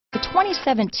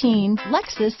2017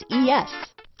 Lexus ES.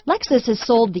 Lexus has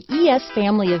sold the ES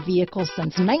family of vehicles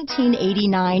since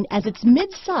 1989 as its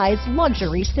mid-size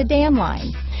luxury sedan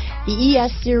line. The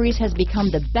ES series has become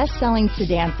the best-selling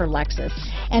sedan for Lexus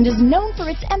and is known for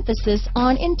its emphasis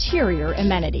on interior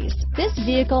amenities. This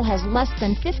vehicle has less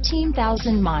than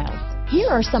 15,000 miles. Here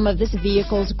are some of this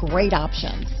vehicle's great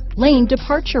options: lane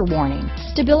departure warning,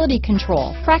 stability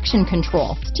control, traction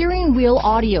control, steering wheel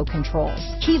audio controls,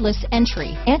 keyless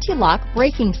entry, anti-lock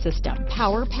braking system,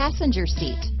 power passenger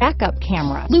seat, backup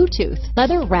camera, Bluetooth,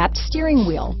 leather-wrapped steering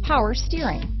wheel, power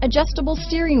steering, adjustable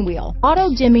steering wheel,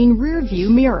 auto-dimming rear view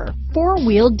mirror,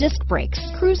 four-wheel disc brakes,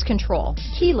 cruise control,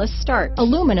 keyless start,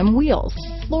 aluminum wheels,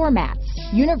 floor mats,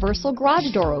 universal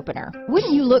garage door opener.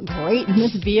 Wouldn't you look great in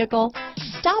this vehicle?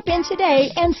 Stop in today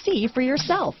and see for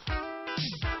yourself.